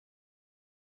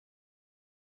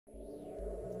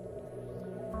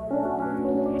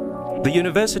The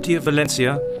University of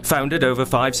Valencia, founded over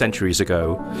 5 centuries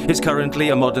ago, is currently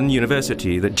a modern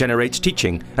university that generates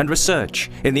teaching and research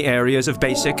in the areas of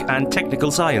basic and technical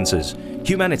sciences,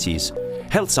 humanities,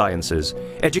 health sciences,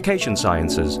 education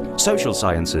sciences, social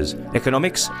sciences,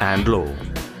 economics and law.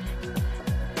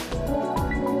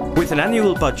 With an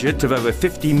annual budget of over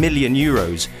 50 million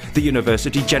euros, the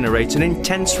university generates an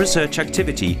intense research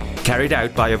activity carried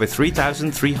out by over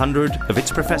 3,300 of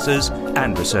its professors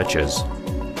and researchers.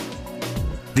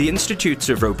 The Institutes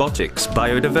of Robotics,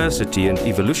 Biodiversity and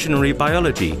Evolutionary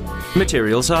Biology,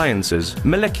 Material Sciences,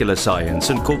 Molecular Science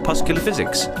and Corpuscular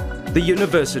Physics, the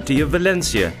University of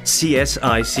Valencia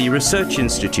CSIC Research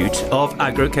Institute of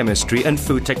Agrochemistry and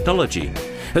Food Technology,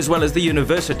 as well as the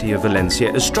University of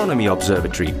Valencia Astronomy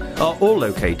Observatory, are all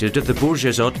located at the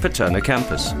Burjasot Paterna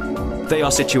campus. They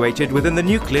are situated within the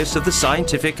nucleus of the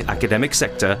scientific academic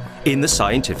sector in the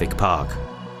Scientific Park.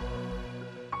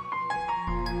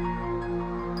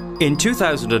 In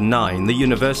 2009, the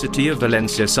University of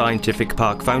Valencia Scientific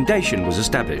Park Foundation was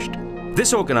established.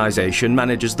 This organisation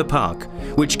manages the park,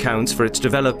 which counts for its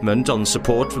development on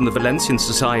support from the Valencian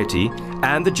Society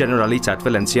and the Generalitat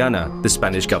Valenciana, the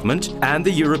Spanish government, and the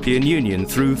European Union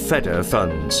through FEDER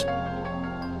funds.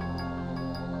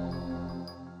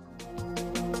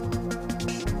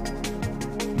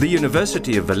 The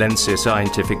University of Valencia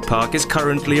Scientific Park is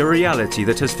currently a reality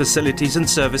that has facilities and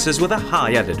services with a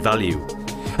high added value.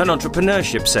 An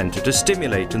entrepreneurship centre to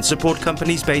stimulate and support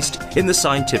companies based in the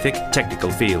scientific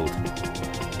technical field.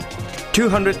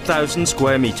 200,000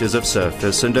 square metres of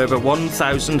surface and over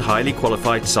 1,000 highly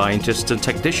qualified scientists and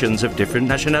technicians of different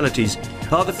nationalities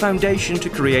are the foundation to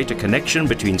create a connection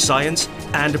between science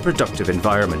and a productive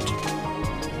environment.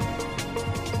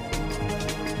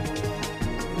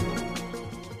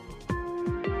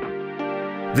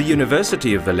 The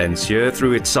University of Valencia,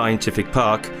 through its scientific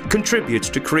park, contributes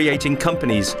to creating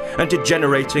companies and to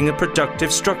generating a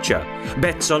productive structure,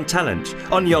 bets on talent,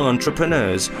 on young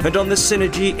entrepreneurs, and on the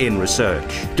synergy in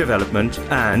research, development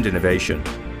and innovation.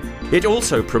 It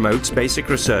also promotes basic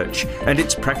research and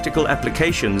its practical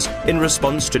applications in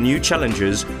response to new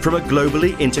challenges from a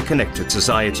globally interconnected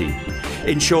society.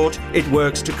 In short, it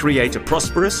works to create a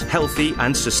prosperous, healthy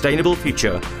and sustainable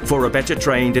future for a better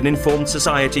trained and informed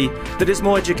society that is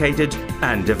more educated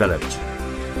and developed.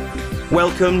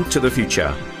 Welcome to the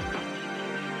future.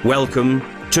 Welcome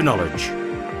to knowledge.